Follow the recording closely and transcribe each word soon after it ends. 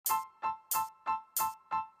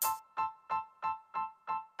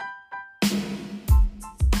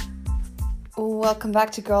Welcome back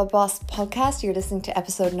to Girl Boss Podcast. You're listening to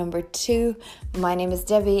episode number 2. My name is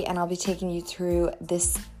Debbie and I'll be taking you through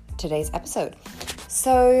today's episode.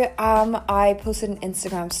 So I posted an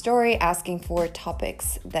Instagram story asking for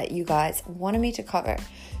topics that you guys wanted me to cover.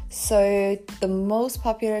 So the most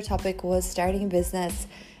popular topic was starting a business,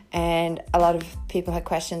 and a lot of people had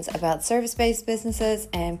questions about service-based businesses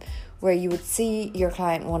and where you would see your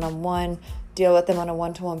client one-on-one, deal with them on a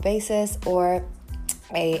one-to-one basis,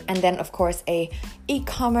 and then of course a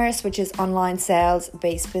e-commerce, which is online sales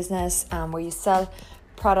based business where you sell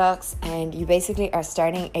products and you basically are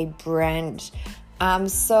starting a brand.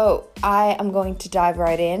 So I am going to dive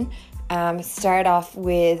right in, start off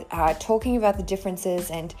with talking about the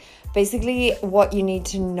differences and basically what you need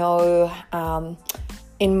to know,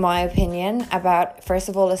 in my opinion, about first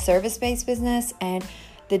of all a service-based business and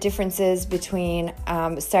the differences between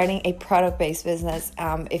starting a product-based business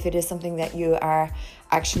if it is something that you are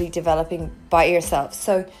actually developing by yourself.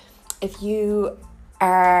 So if you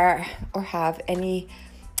are or have any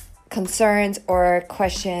concerns or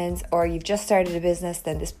questions, or you've just started a business,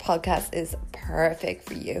 then this podcast is perfect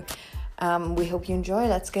for you. We hope you enjoy.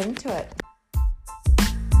 Let's get into it.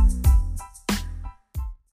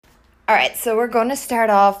 All right, so we're going to start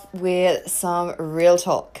off with some real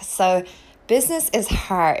talk. So business is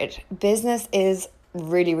hard. Business is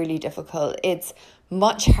really, really difficult. It's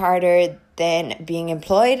much harder than being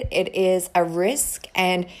employed. It is a risk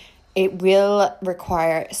and it will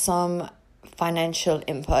require some financial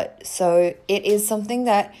input. So it is something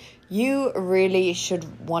that you really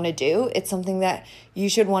should want to do. It's something that you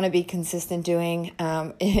should want to be consistent doing.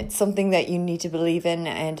 It's something that you need to believe in,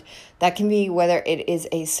 and that can be whether it is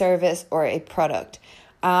a service or a product.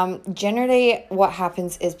 Generally, what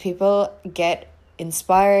happens is people get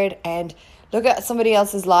inspired and look at somebody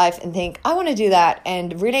else's life and think, I want to do that,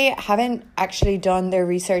 and really haven't actually done their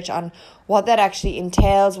research on what that actually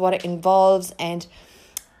entails, what it involves. And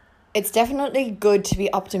it's definitely good to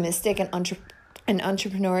be optimistic and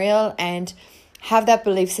entrepreneurial and have that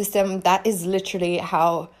belief system. That is literally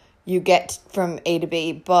how you get from A to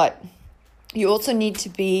B. But you also need to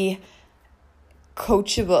be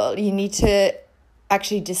coachable. You need to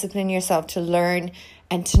actually discipline yourself to learn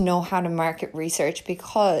and to know how to market research,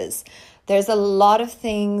 because there's a lot of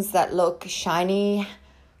things that look shiny,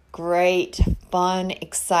 great, fun,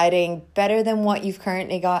 exciting, better than what you've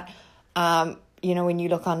currently got. When you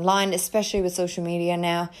look online, especially with social media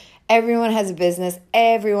now, everyone has a business,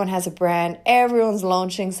 everyone has a brand, everyone's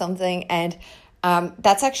launching something, and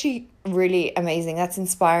that's actually really amazing. That's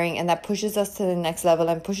inspiring, and that pushes us to the next level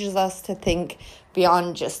and pushes us to think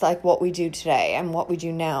beyond just like what we do today and what we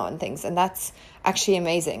do now and things. And that's actually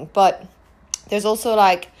amazing. But there's also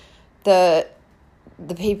like the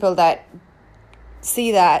people that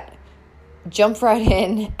see that, jump right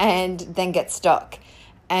in and then get stuck.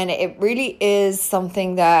 And it really is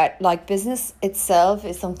something that, like, business itself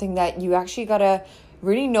is something that you actually gotta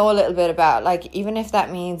really know a little bit about. Like, even if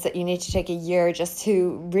that means that you need to take a year just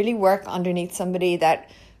to really work underneath somebody that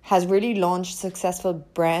has really launched successful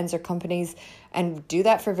brands or companies, and do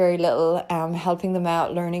that for very little, helping them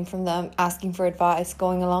out, learning from them, asking for advice,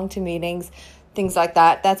 going along to meetings, things like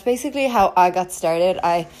that. That's basically how I got started.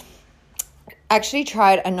 I actually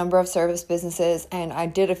tried a number of service businesses and I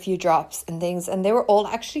did a few drops and things, and they were all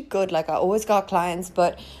actually good. Like, I always got clients,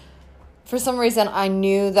 but for some reason I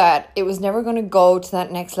knew that it was never going to go to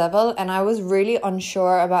that next level, and I was really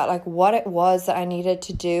unsure about like what it was that I needed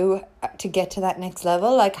to do to get to that next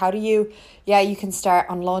level. Like, how do you can start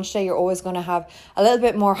on launch day, you're always going to have a little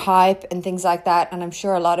bit more hype and things like that, and I'm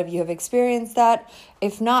sure a lot of you have experienced that.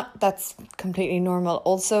 If not, that's completely normal.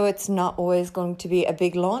 Also, it's not always going to be a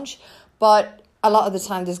big launch, but a lot of the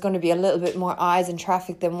time there's going to be a little bit more eyes and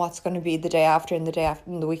traffic than what's going to be the day after and the day after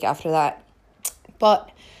and the week after that. But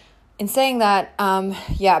in saying that,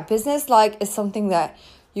 business is something that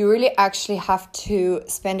you really actually have to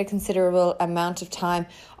spend a considerable amount of time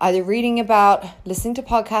either reading about, listening to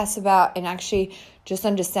podcasts about, and actually just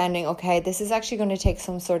understanding, okay, this is actually going to take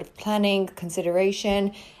some sort of planning,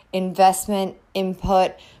 consideration, investment,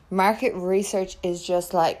 input. Market research is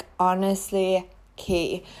just like honestly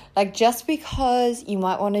key. Like, just because you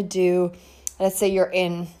might want to do, let's say you're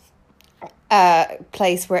in a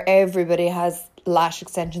place where everybody has lash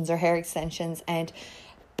extensions or hair extensions and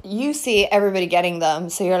you see everybody getting them,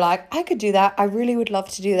 so you're like, I could do that, I really would love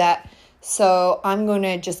to do that, so I'm going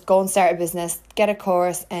to just go and start a business, get a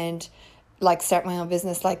course and like start my own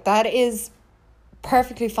business. Like, that is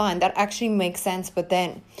perfectly fine, that actually makes sense. But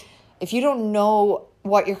then if you don't know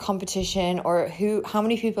what your competition or how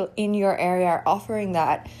many people in your area are offering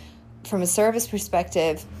that from a service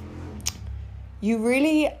perspective, you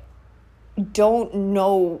really don't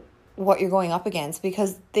know what you're going up against,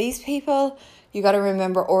 because these people, you got to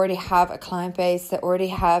remember, already have a client base. They already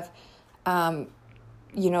have, they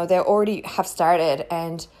already have started,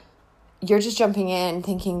 and you're just jumping in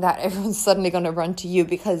thinking that everyone's suddenly going to run to you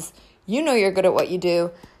because you're good at what you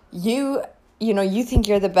do. You think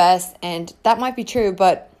you're the best, and that might be true,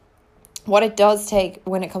 but what it does take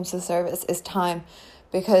when it comes to service is time,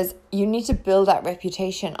 because you need to build that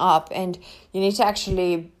reputation up, and you need to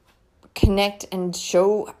actually connect and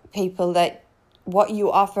show people that what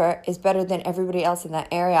you offer is better than everybody else in that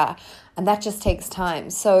area, and that just takes time.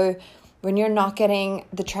 So when you're not getting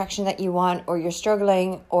the traction that you want, or you're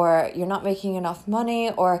struggling, or you're not making enough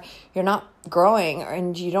money, or you're not growing,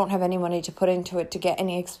 and you don't have any money to put into it to get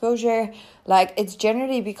any exposure, like, it's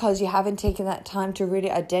generally because you haven't taken that time to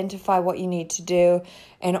really identify what you need to do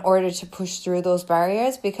in order to push through those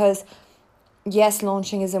barriers. Because yes,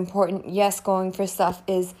 launching is important. Yes, going for stuff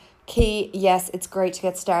is key. Yes, it's great to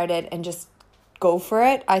get started and just go for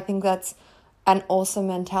it. I think that's an awesome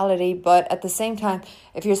mentality. But at the same time,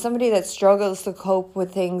 if you're somebody that struggles to cope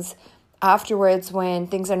with things afterwards, when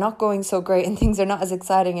things are not going so great and things are not as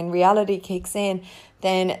exciting and reality kicks in,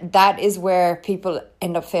 then that is where people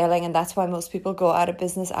end up failing. And that's why most people go out of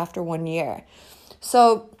business after 1 year.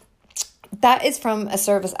 So that is from a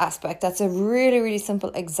service aspect. That's a really, really simple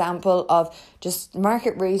example of just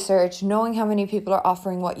market research, knowing how many people are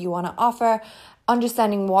offering what you want to offer,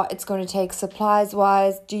 understanding what it's going to take supplies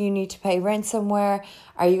wise. Do you need to pay rent somewhere?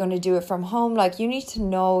 Are you going to do it from home? Like, you need to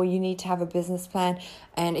know, you need to have a business plan.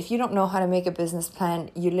 And if you don't know how to make a business plan,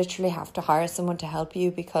 you literally have to hire someone to help you,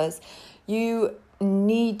 because you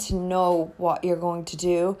need to know what you're going to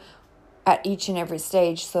do at each and every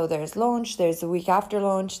stage. So there's launch, there's the week after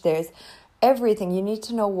launch, there's everything. You need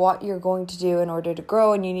to know what you're going to do in order to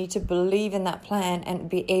grow, and you need to believe in that plan and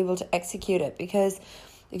be able to execute it. Because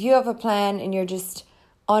if you have a plan and you're just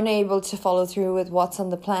unable to follow through with what's on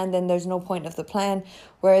the plan, then there's no point of the plan.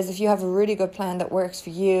 Whereas if you have a really good plan that works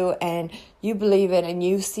for you and you believe it and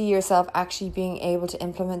you see yourself actually being able to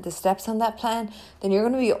implement the steps on that plan, then you're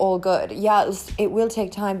going to be all good. Yeah, it will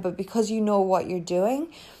take time, but because you know what you're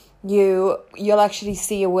doing, you'll actually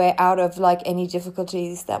see a way out of like any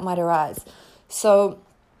difficulties that might arise. So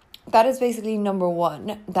that is basically number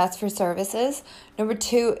one. That's for services. Number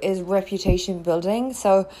two is reputation building.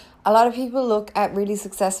 So a lot of people look at really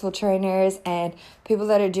successful trainers and people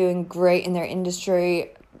that are doing great in their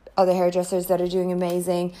industry, other hairdressers that are doing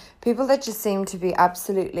amazing, people that just seem to be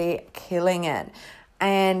absolutely killing it.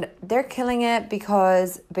 And they're killing it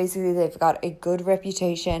because basically they've got a good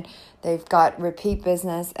reputation, they've got repeat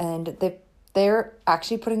business, and they're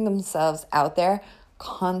actually putting themselves out there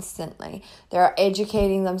constantly. They're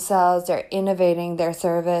educating themselves, they're innovating their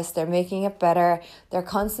service, they're making it better, they're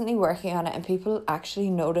constantly working on it, and people actually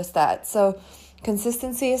notice that. So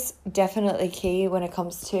consistency is definitely key when it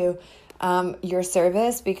comes to your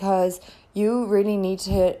service, because you really need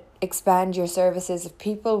to expand your services. If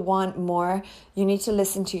people want more, you need to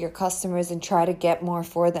listen to your customers and try to get more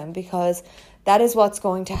for them, because that is what's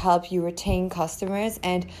going to help you retain customers.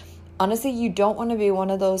 And honestly, you don't want to be one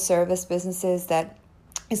of those service businesses that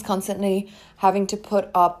is constantly having to put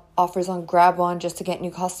up offers on Grab One just to get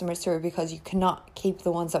new customers through, because you cannot keep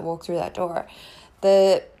the ones that walk through that door.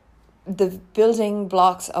 The building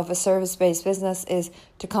blocks of a service-based business is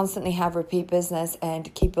to constantly have repeat business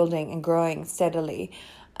and keep building and growing steadily.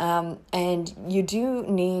 And you do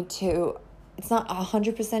need to, it's not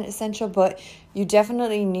 100% essential, but you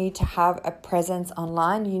definitely need to have a presence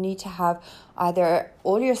online. You need to have either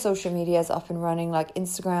all your social medias up and running, like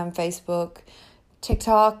Instagram, Facebook,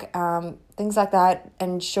 TikTok, things like that,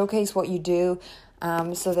 and showcase what you do,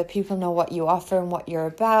 so that people know what you offer and what you're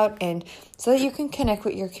about, and so that you can connect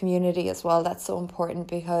with your community as well. That's so important,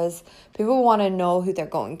 because people want to know who they're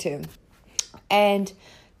going to. And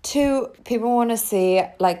two, people want to see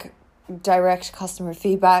like direct customer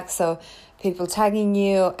feedback, so people tagging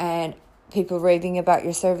you and people raving about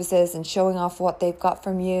your services and showing off what they've got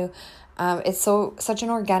from you. It's such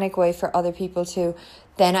an organic way for other people to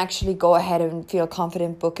then actually go ahead and feel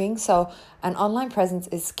confident booking. So an online presence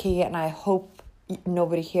is key, and I hope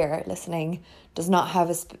nobody here listening does not have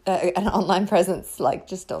an online presence. Like,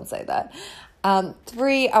 just don't say that.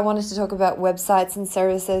 Three, I wanted to talk about websites and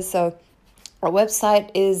services. So a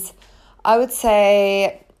website is, I would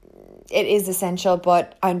say, it is essential,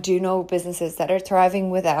 but I do know businesses that are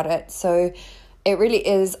thriving without it. So it really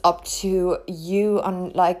is up to you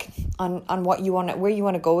on what you want, where you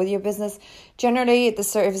want to go with your business. Generally, the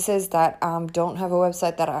services that don't have a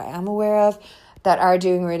website that I am aware of, that are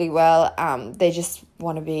doing really well. They just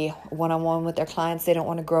want to be one-on-one with their clients. They don't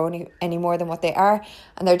want to grow any more than what they are.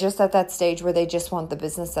 And they're just at that stage where they just want the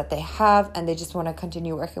business that they have and they just want to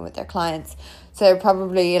continue working with their clients. So they're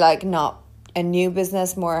probably like not a new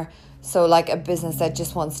business, more so like a business that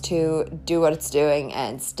just wants to do what it's doing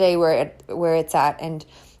and stay where it's at, and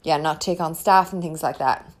not take on staff and things like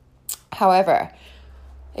that. However,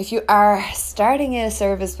 if you are starting a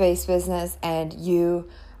service-based business and you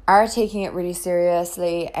are taking it really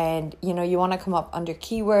seriously, and you want to come up under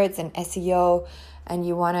keywords and SEO, and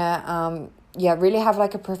you want to really have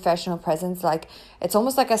like a professional presence, like it's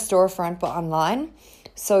almost like a storefront but online.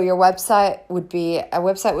 So your website would be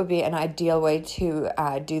an ideal way to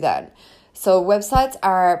do that. So websites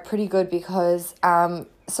are pretty good because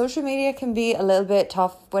social media can be a little bit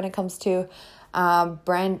tough when it comes to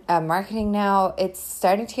brand marketing. Now it's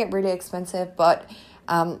starting to get really expensive, but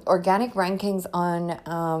organic rankings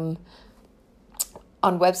on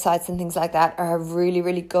websites and things like that are really,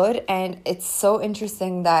 really good. And it's so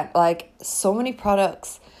interesting that like so many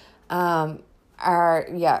products are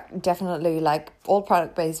definitely, like all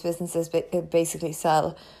product-based businesses basically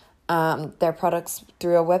sell their products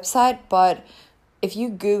through a website. But if you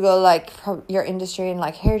Google like your industry and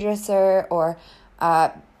like hairdresser or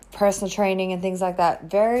personal training and things like that,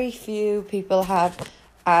 very few people have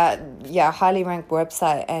highly ranked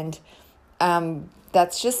website, and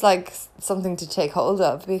that's just like something to take hold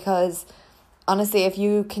of, because honestly, if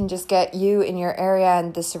you can just get you in your area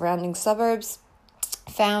and the surrounding suburbs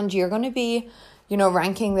found, you're going to be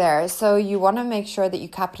ranking there. So you want to make sure that you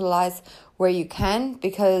capitalize where you can,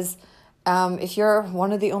 because if you're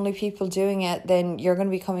one of the only people doing it, then you're going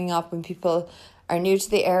to be coming up when people are new to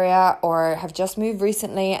the area or have just moved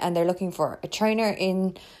recently and they're looking for a trainer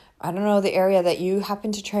in, I don't know, the area that you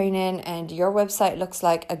happen to train in, and your website looks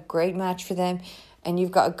like a great match for them and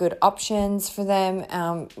you've got good options for them.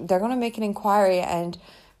 They're going to make an inquiry, and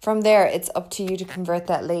from there it's up to you to convert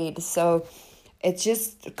that lead. So it's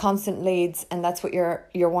just constant leads, and that's what you're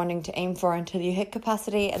wanting to aim for until you hit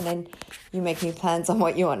capacity, and then you make new plans on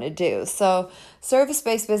what you want to do. So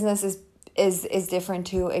service-based business is different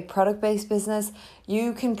to a product-based business.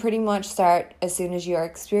 You can pretty much start as soon as you're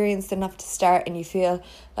experienced enough to start and you feel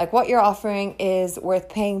like what you're offering is worth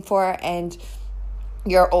paying for, and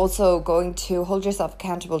you're also going to hold yourself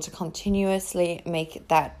accountable to continuously make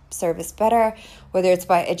that service better, whether it's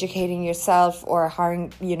by educating yourself or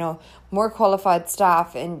hiring, more qualified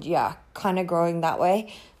staff, and kind of growing that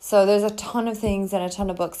way. So there's a ton of things and a ton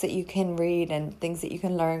of books that you can read and things that you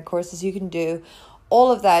can learn, courses you can do,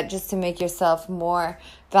 all of that just to make yourself more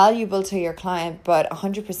valuable to your client. But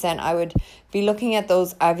 100% I would be looking at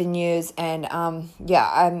those avenues, and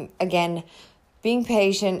again, being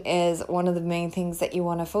patient is one of the main things that you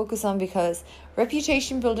want to focus on, because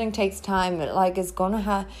reputation building takes time. Like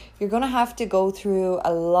you're gonna have to go through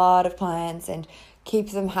a lot of clients and keep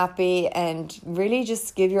them happy and really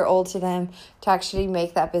just give your all to them to actually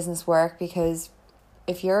make that business work. Because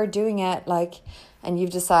if you're doing it and you've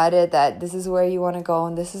decided that this is where you want to go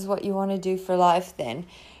and this is what you want to do for life, then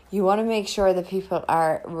you want to make sure that people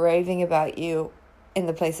are raving about you in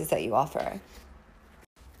the places that you offer.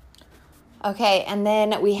 Okay, and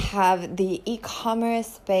then we have the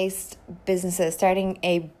e-commerce based businesses, starting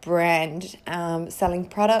a brand, selling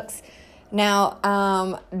products.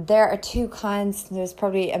 Now, there are two kinds. There's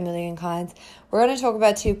probably a million kinds. We're going to talk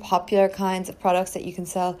about two popular kinds of products that you can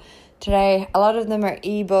sell today. A lot of them are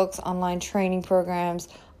ebooks, online training programs,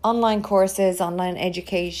 online courses, online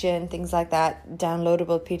education, things like that,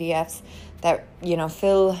 downloadable PDFs that,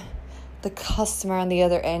 fill the customer on the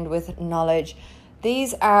other end with knowledge.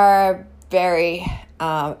 These are very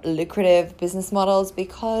lucrative business models,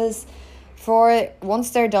 because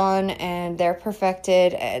once they're done and they're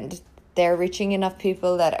perfected and they're reaching enough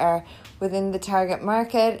people that are within the target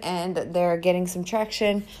market and they're getting some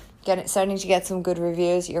traction, starting to get some good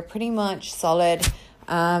reviews, you're pretty much solid.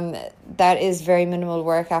 That is very minimal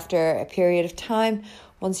work after a period of time.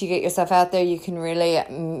 Once you get yourself out there, you can really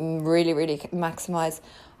maximize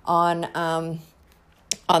on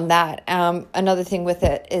that. Another thing with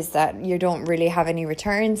it is that you don't really have any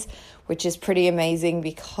returns, which is pretty amazing,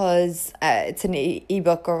 because it's an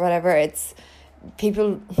ebook or whatever. It's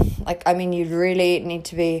people you really need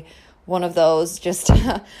to be one of those just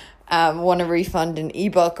want to refund an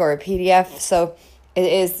ebook or a PDF. So it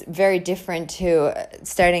is very different to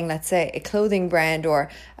starting, let's say, a clothing brand or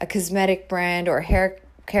a cosmetic brand or hair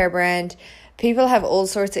care brand. People have all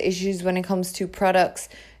sorts of issues when it comes to products.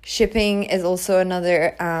 Shipping is also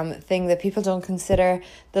another thing that people don't consider.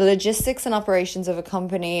 The logistics and operations of a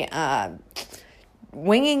company,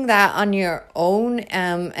 winging that on your own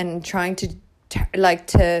and trying to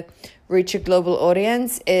to reach a global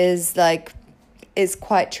audience is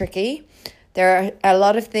quite tricky. There are a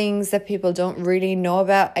lot of things that people don't really know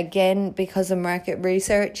about, again, because of market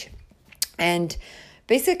research and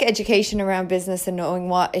basic education around business and knowing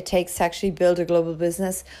what it takes to actually build a global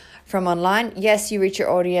business from online. Yes, you reach your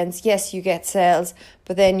audience. Yes, you get sales.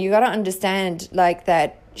 But then you got to understand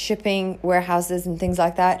that shipping, warehouses and things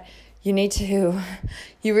like that, you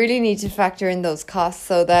really need to factor in those costs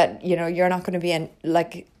so that, you're not going to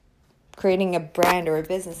be creating a brand or a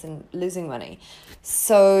business and losing money.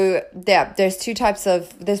 So yeah, there's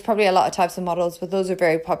probably a lot of types of models, but those are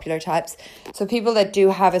very popular types. So people that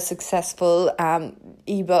do have a successful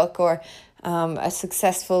ebook or a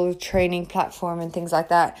successful training platform and things like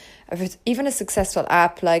that, if it's even a successful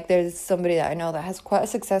app, there's somebody that I know that has quite a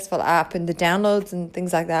successful app, and the downloads and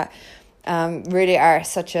things like that really are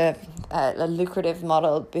such a lucrative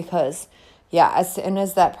model, because as soon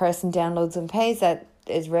as that person downloads and pays, that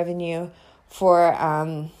is revenue for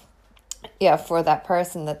that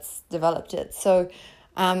person that's developed it. So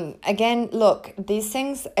again, look, these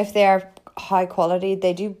things, if they are high quality,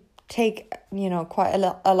 they do take quite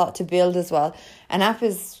a lot to build as well. An app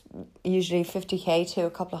is usually 50k to a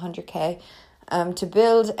couple of 100k to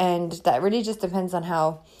build, and that really just depends on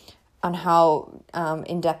how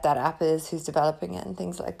in-depth that app is, who's developing it and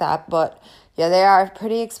things like that. But yeah, they are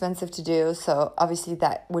pretty expensive to do, so obviously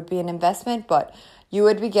that would be an investment, but you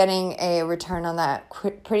would be getting a return on that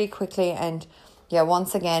pretty quickly. And yeah,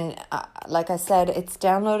 once again, like I said, it's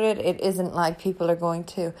downloaded. It isn't like people are going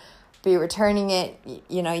to be returning it.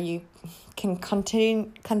 You can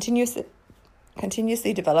continuously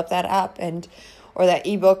develop that app or that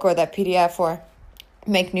ebook or that PDF, or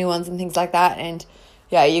make new ones and things like that. And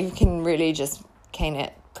yeah, you can really just cane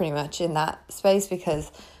it pretty much in that space, because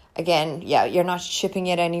again, you're not shipping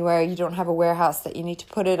it anywhere. You don't have a warehouse that you need to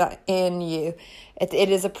put it in. It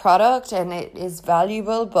is a product and it is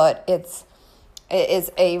valuable, but it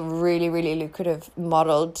is a really, really lucrative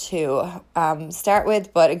model to start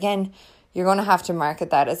with. But again, you're going to have to market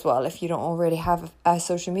that as well if you don't already have a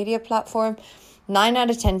social media platform. 9 out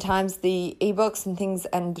of 10 times the ebooks and things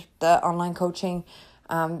and the online coaching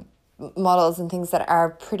models and things that are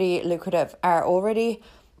pretty lucrative are already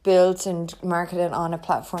built and marketed on a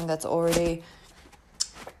platform that's already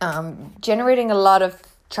generating a lot of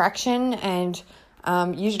traction. And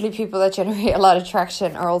usually people that generate a lot of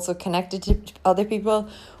traction are also connected to other people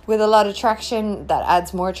with a lot of traction that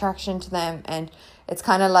adds more traction to them, and it's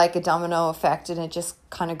kind of like a domino effect, and it just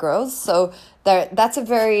kind of grows. So that's a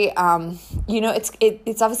very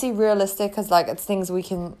it's obviously realistic, because it's things we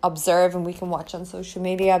can observe and we can watch on social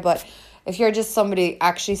media. But if you're just somebody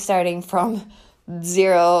actually starting from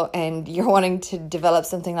zero and you're wanting to develop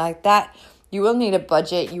something like that, you will need a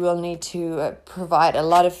budget. You will need to provide a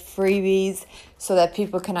lot of freebies so that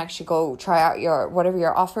people can actually go try out whatever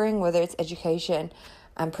you're offering, whether it's education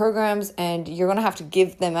and programs, and you're going to have to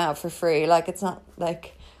give them out for free. It's not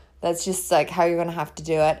that's just how you're going to have to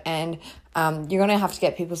do it. And you're going to have to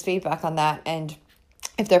get people's feedback on that. And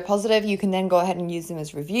if they're positive, you can then go ahead and use them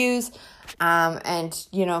as reviews and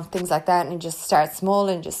things like that, and just start small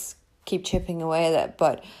and just keep chipping away at it.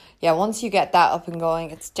 But yeah, once you get that up and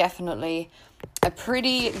going, it's definitely a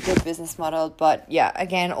pretty good business model. But yeah,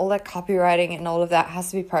 again, all that copywriting and all of that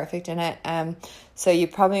has to be perfect in it. So you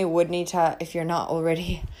probably would need to, if you're not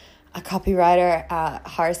already a copywriter,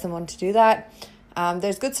 hire someone to do that.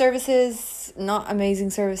 There's good services, not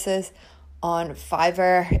amazing services, on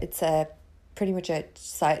Fiverr. It's pretty much a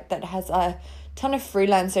site that has a ton of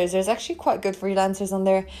freelancers. There's actually quite good freelancers on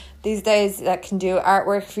there these days that can do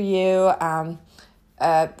artwork for you.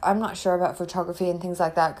 I'm not sure about photography and things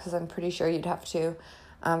like that, because I'm pretty sure you'd have to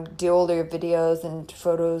do all your videos and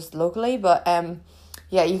photos locally. But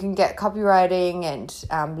yeah, you can get copywriting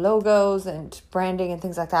and logos and branding and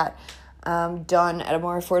things like that done at a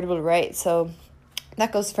more affordable rate. So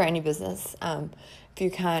that goes for any business. If you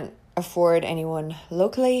can't afford anyone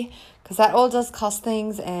locally, because that all does cost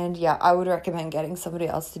things. And yeah, I would recommend getting somebody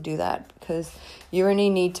else to do that, because you really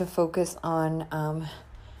need to focus on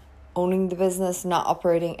owning the business, not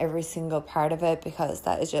operating every single part of it, because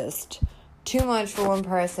that is just too much for one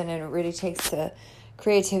person, and it really takes the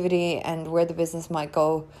creativity and where the business might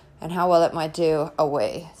go and how well it might do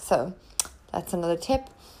away. So that's another tip.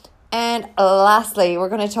 And lastly, we're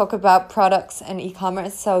going to talk about products and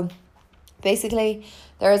e-commerce. So basically,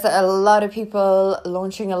 there's a lot of people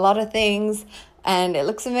launching a lot of things, and it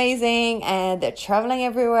looks amazing, and they're traveling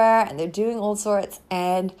everywhere, and they're doing all sorts,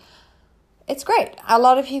 and it's great. A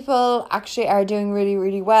lot of people actually are doing really,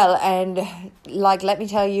 really well. And let me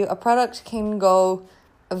tell you, a product can go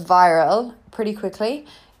viral pretty quickly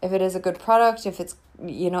if it is a good product, if it's,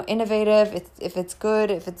 innovative, if it's good,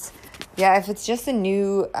 if it's just a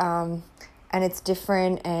new, and it's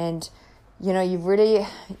different, and, you've really,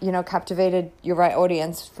 captivated your right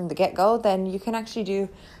audience from the get-go, then you can actually do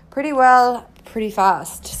pretty well, pretty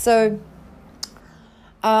fast. So,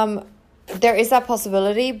 there is that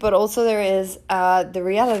possibility, but also there is the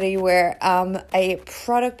reality where a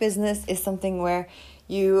product business is something where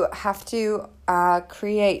you have to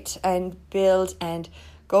create and build and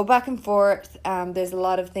go back and forth. There's a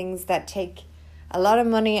lot of things that take a lot of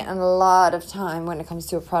money and a lot of time when it comes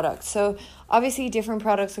to a product. So obviously different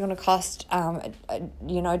products are going to cost a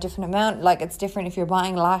different amount. Like, it's different if you're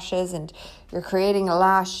buying lashes and you're creating a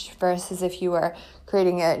lash versus if you were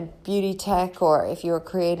creating a beauty tech, or if you were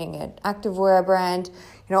creating an activewear brand.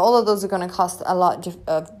 All of those are going to cost a lot.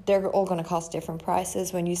 They're all going to cost different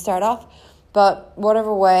prices when you start off. But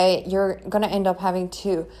whatever way, you're going to end up having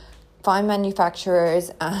to find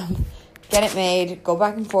manufacturers, get it made, go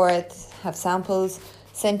back and forth, have samples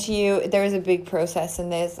sent to you. There is a big process in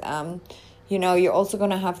this. You're also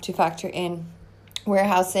going to have to factor in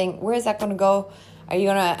warehousing. Where is that going to go? Are you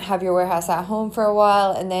going to have your warehouse at home for a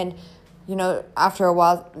while and then, after a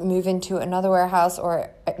while move into another warehouse? Or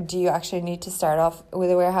do you actually need to start off with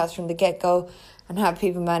a warehouse from the get-go and have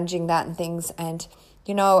people managing that and things? And,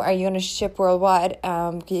 are you going to ship worldwide?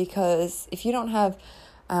 Because if you don't have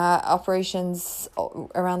operations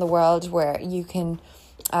around the world where you can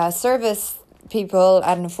service people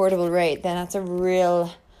at an affordable rate, then that's a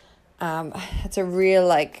real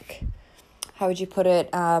like, how would you put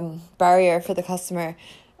it, barrier for the customer.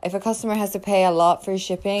 If a customer has to pay a lot for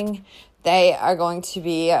shipping, they are going to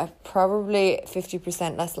be probably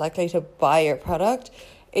 50% less likely to buy your product,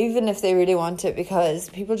 even if they really want it, because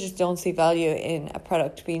people just don't see value in a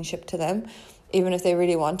product being shipped to them. Even if they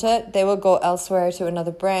really want it, they will go elsewhere to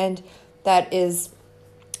another brand that is,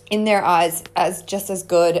 in their eyes, as just as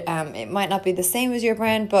good. It might not be the same as your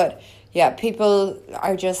brand, but yeah, people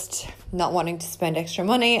are just not wanting to spend extra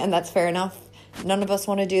money, and that's fair enough. None of us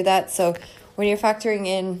want to do that. So when you're factoring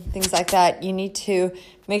in things like that, you need to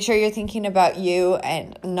make sure you're thinking about you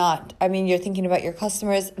and you're thinking about your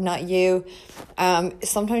customers, not you.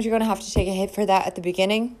 Sometimes you're going to have to take a hit for that at the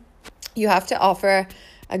beginning. You have to offer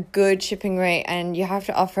a good shipping rate, and you have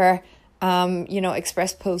to offer,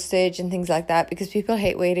 express postage and things like that, because people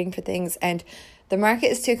hate waiting for things, and the market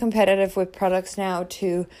is too competitive with products now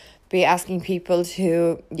to be asking people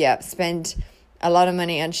to, spend a lot of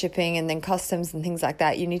money on shipping and then customs and things like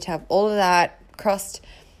that. You need to have all of that crossed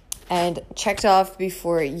and checked off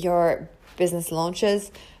before your business launches,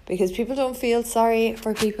 because people don't feel sorry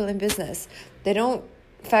for people in business. They don't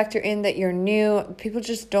factor in that you're new. People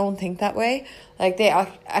just don't think that way. Like, they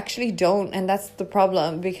actually don't, and that's the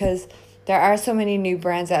problem, because there are so many new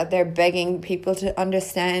brands out there begging people to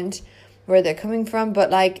understand where they're coming from,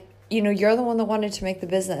 but you're the one that wanted to make the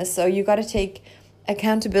business, so you got to take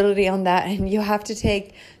accountability on that, and you have to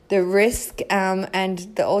take the risk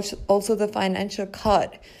and also the financial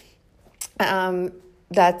cut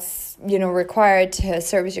that's required to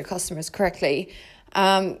service your customers correctly.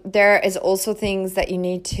 There is also things that you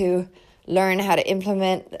need to learn how to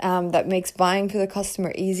implement that makes buying for the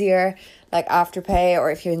customer easier, like Afterpay, or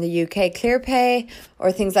if you're in the UK, ClearPay,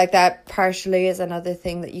 or things like that. Partially is another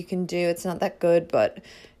thing that you can do. It's not that good, but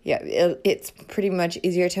yeah, it's pretty much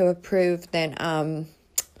easier to approve than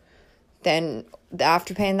the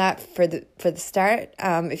Afterpay and that for the start,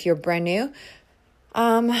 if you're brand new.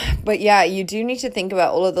 But yeah, you do need to think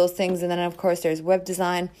about all of those things. And then of course there's web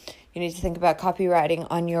design. You need to think about copywriting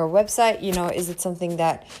on your website. Is it something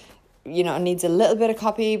that, needs a little bit of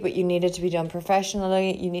copy, but you need it to be done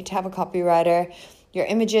professionally? You need to have a copywriter. Your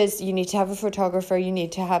images, you need to have a photographer. You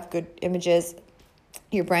need to have good images.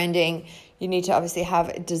 Your branding, you need to obviously have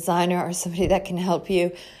a designer or somebody that can help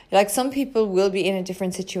you. Like, some people will be in a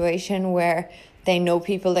different situation where they know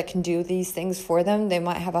people that can do these things for them. They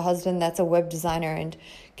might have a husband that's a web designer and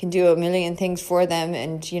can do a million things for them,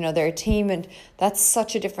 and they're a team, and that's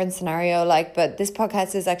such a different scenario. But this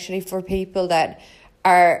podcast is actually for people that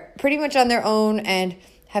are pretty much on their own and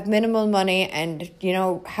have minimal money and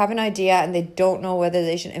have an idea and they don't know whether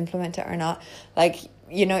they should implement it or not.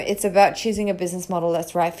 It's about choosing a business model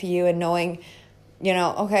that's right for you and knowing,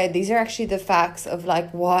 okay, these are actually the facts of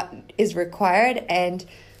what is required, and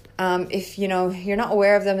if you're not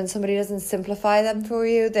aware of them and somebody doesn't simplify them for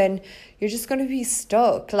you, then you're just going to be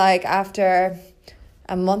stuck after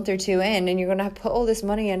a month or two in, and you're going to have to put all this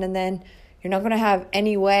money in, and then you're not going to have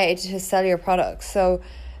any way to sell your products. So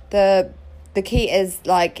the key is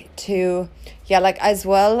as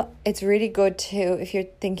well, it's really good to, if you're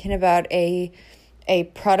thinking about a a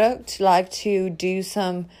product, like to do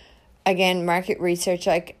some, again, market research,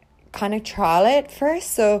 like kind of trial it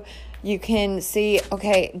first. So you can see,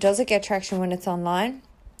 okay, does it get traction when it's online?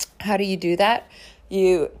 How do you do that?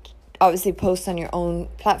 You obviously post on your own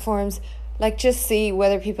platforms, like just see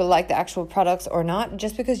whether people like the actual products or not.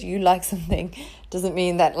 Just because you like something doesn't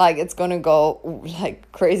mean that like it's going to go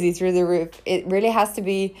like crazy through the roof. It really has to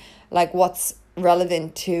be like what's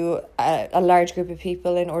relevant to a large group of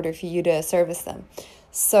people in order for you to service them.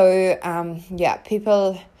 So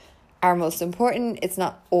people are most important. It's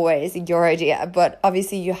not always your idea, but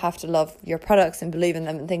obviously you have to love your products and believe in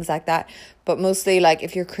them and things like that. But mostly, like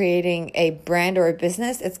if you're creating a brand or a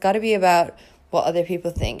business, it's got to be about what other people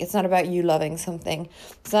think. It's not about you loving something.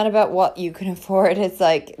 It's not about what you can afford. It's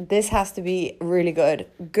like, this has to be really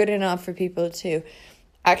good enough for people to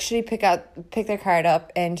actually pick their card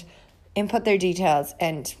up and input their details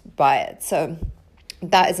and buy it. So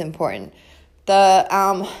that is important.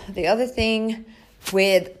 The other thing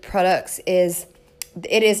with products is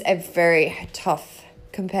it is a very tough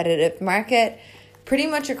competitive market pretty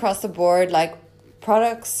much across the board. Like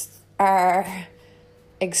products are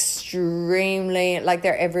extremely, like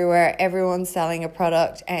they're everywhere. Everyone's selling a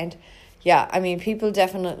product, and people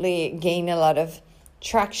definitely gain a lot of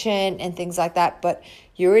traction and things like that, but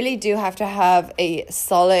you really do have to have a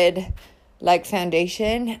solid like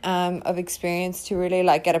foundation of experience to really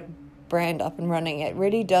like get a brand up and running. It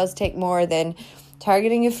really does take more than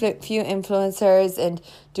targeting a few influencers and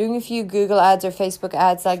doing a few Google ads or Facebook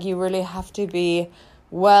ads. Like you really have to be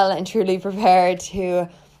well and truly prepared to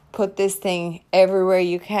put this thing everywhere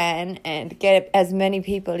you can and get as many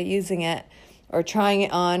people using it or trying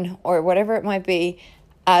it on or whatever it might be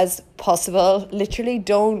as possible. Literally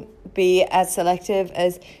don't be as selective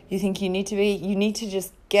as you think you need to be. You need to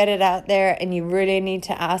just get it out there, and you really need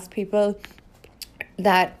to ask people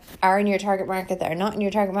that are in your target market, that are not in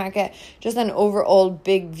your target market, just an overall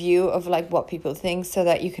big view of like what people think, so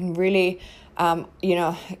that you can really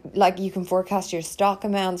like you can forecast your stock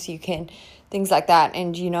amounts, you can things like that.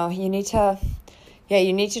 And you need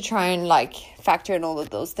to try and like factor in all of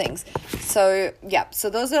those things. So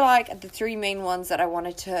those are like the three main ones that I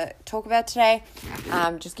wanted to talk about today.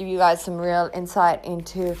 Just give you guys some real insight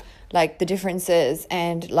into like the differences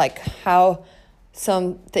and like how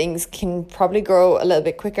some things can probably grow a little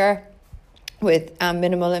bit quicker with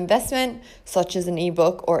minimal investment, such as an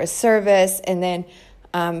ebook or a service, and then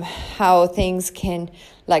how things can,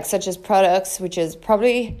 like such as products, which is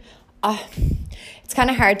probably it's kind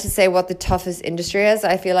of hard to say what the toughest industry is.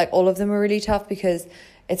 I feel like all of them are really tough because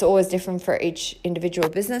it's always different for each individual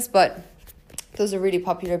business, but those are really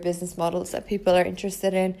popular business models that people are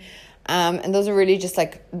interested in. And those are really just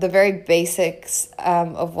like the very basics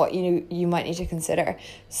of what you might need to consider.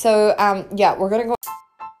 So we're going to go.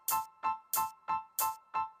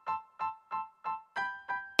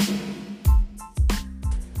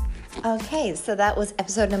 Okay, so that was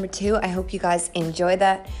episode number 2. I hope you guys enjoyed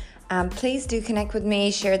that. Please do connect with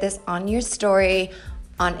me, share this on your story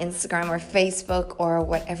on Instagram or Facebook or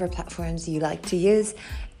whatever platforms you like to use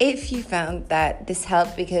if you found that this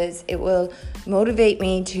helped, because it will motivate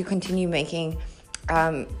me to continue making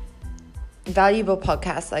valuable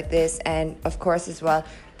podcasts like this. And of course as well,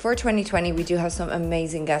 for 2020 we do have some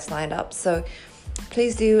amazing guests lined up, so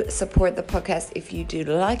please do support the podcast if you do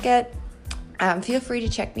like it. Feel free to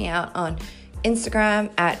check me out on Instagram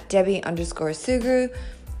at Debbie_Sugru.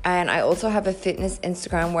 And I also have a fitness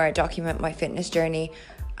Instagram where I document my fitness journey.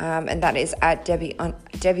 And that is at Debbie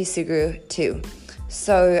Sugru too.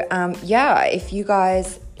 So if you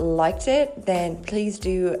guys liked it, then please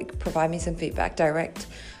do provide me some feedback direct.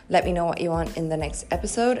 Let me know what you want in the next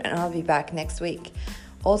episode, and I'll be back next week.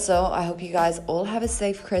 Also, I hope you guys all have a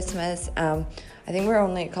safe Christmas. I think we're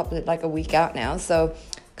only a week out now, so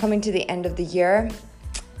coming to the end of the year.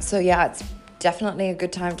 So it's definitely a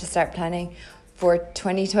good time to start planning for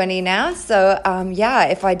 2020 now. So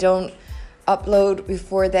if I don't upload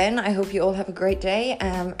before then, I hope you all have a great day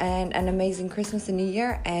and an amazing Christmas and New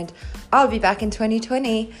Year, and I'll be back in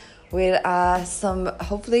 2020 with some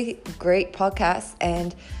hopefully great podcasts,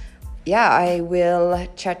 and I will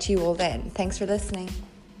chat to you all then. Thanks for listening.